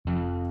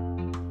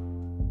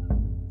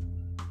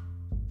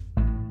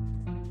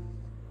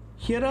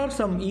Here are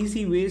some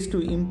easy ways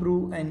to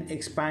improve and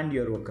expand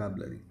your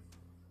vocabulary.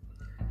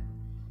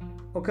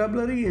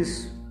 Vocabulary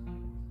is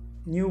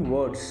new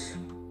words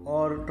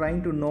or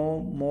trying to know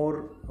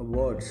more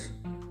words.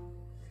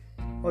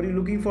 Are you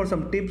looking for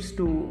some tips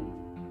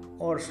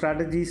or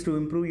strategies to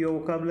improve your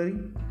vocabulary?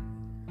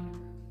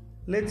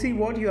 Let's see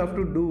what you have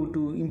to do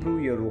to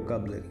improve your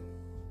vocabulary.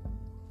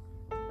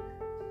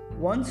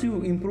 Once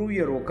you improve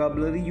your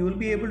vocabulary, you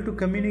will be able to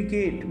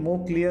communicate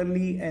more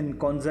clearly and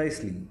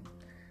concisely.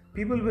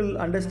 People will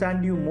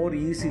understand you more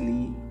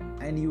easily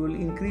and you will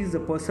increase the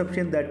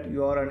perception that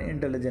you are an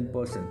intelligent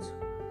person.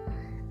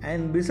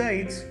 And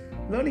besides,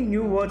 learning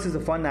new words is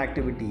a fun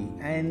activity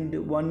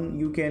and one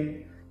you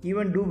can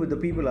even do with the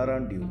people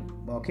around you.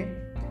 Okay?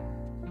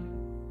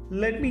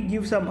 Let me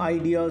give some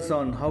ideas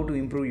on how to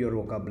improve your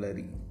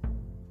vocabulary.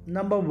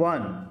 Number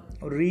 1,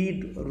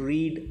 read.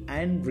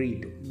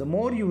 The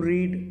more you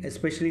read,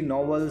 especially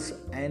novels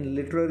and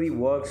literary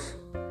works,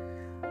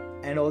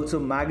 and also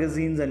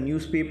magazines and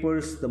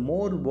newspapers, the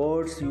more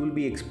words you will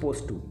be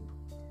exposed to.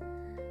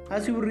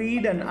 As you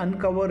read and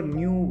uncover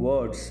new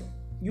words,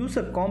 use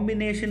a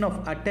combination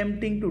of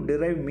attempting to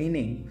derive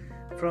meaning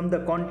from the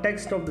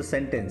context of the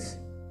sentence,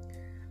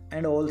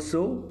 and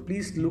also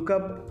please look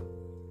up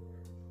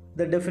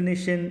the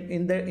definition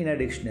in a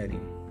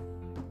dictionary.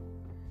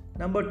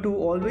 Number 2,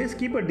 always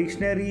keep a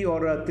dictionary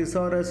or a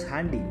thesaurus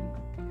handy.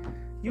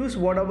 Use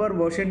whatever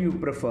version you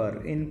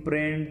prefer in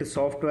print,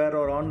 software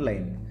or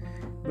online.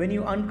 When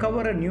you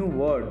uncover a new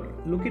word,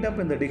 look it up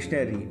in the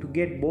dictionary to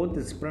get both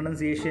its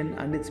pronunciation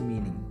and its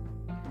meaning.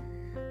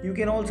 You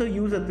can also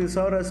use a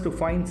thesaurus to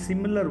find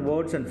similar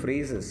words and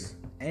phrases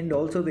and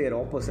also their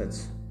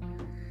opposites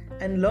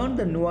and learn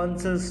the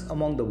nuances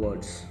among the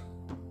words.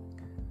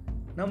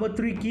 Number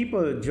 3, keep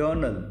a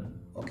journal.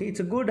 Okay, it's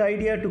a good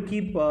idea to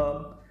keep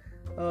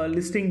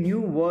listing new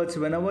words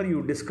whenever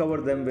you discover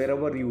them,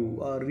 wherever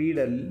you read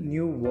a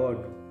new word.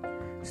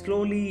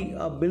 Slowly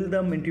build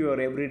them into your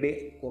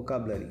everyday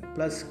vocabulary.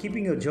 Plus,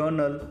 keeping a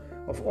journal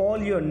of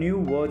all your new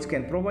words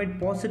can provide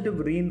positive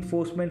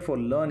reinforcement for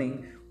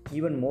learning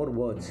even more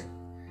words,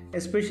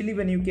 especially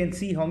when you can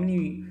see how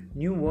many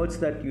new words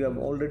that you have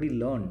already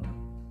learned.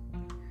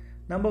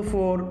 Number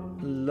 4,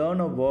 learn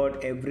a word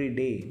every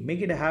day.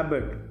 Make it a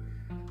habit.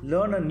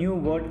 Learn a new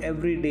word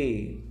every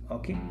day.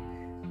 Okay.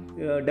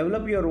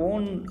 Develop your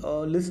own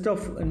list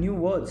of new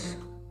words.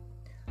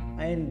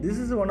 And this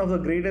is one of the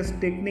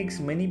greatest techniques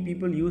many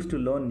people use to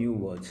learn new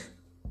words.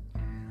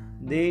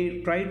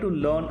 They try to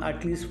learn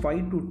at least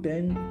 5 to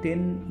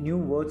 10 new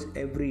words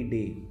every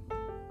day.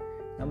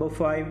 Number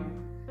 5,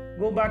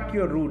 go back to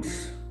your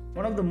roots.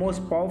 One of the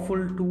most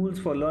powerful tools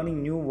for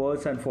learning new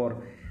words and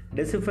for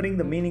deciphering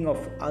the meaning of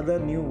other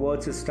new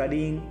words is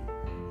studying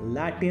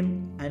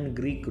Latin and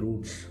Greek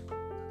roots.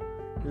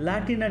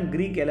 Latin and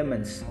Greek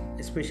elements,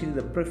 especially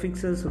the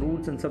prefixes,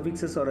 roots and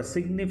suffixes, are a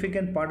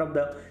significant part of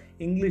the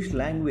English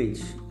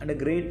language and a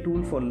great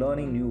tool for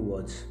learning new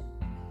words.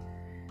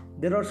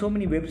 There are so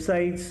many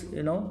websites,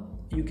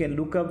 you can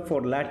look up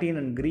for Latin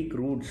and Greek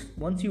roots.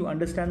 Once you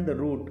understand the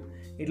root,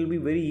 it will be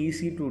very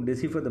easy to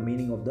decipher the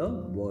meaning of the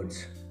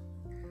words.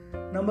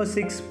 Number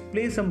 6,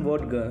 play some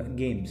word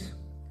games.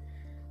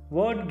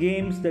 Word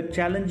games that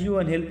challenge you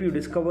and help you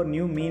discover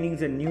new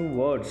meanings and new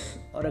words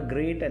are a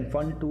great and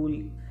fun tool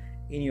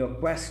in your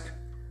quest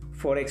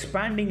for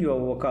expanding your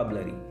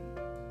vocabulary.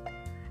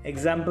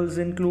 Examples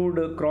include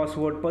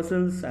crossword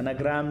puzzles,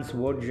 anagrams,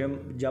 word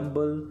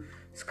jumble,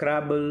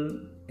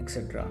 Scrabble,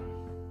 etc.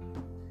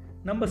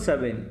 Number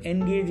 7,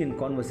 engage in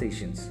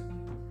conversations.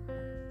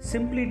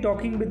 Simply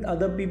talking with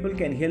other people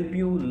can help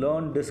you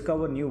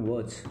discover new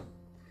words.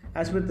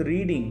 As with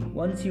reading,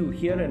 once you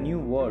hear a new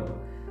word,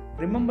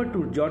 remember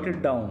to jot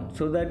it down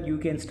so that you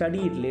can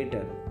study it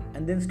later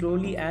and then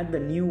slowly add the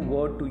new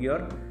word to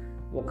your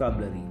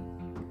vocabulary.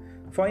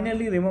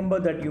 Finally, remember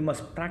that you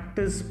must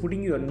practice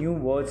putting your new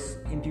words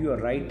into your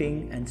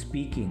writing and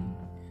speaking,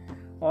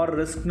 or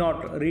risk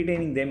not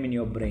retaining them in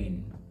your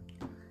brain.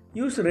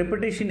 Use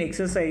repetition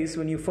exercise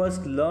when you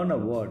first learn a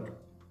word,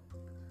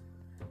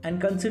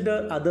 and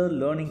consider other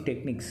learning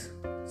techniques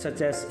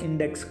such as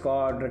index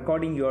card,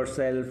 recording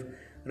yourself,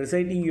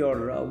 reciting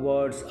your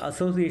words,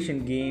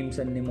 association games,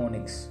 and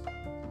mnemonics.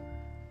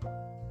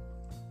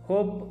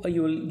 Hope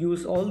you will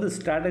use all the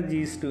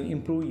strategies to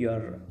improve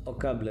your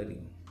vocabulary.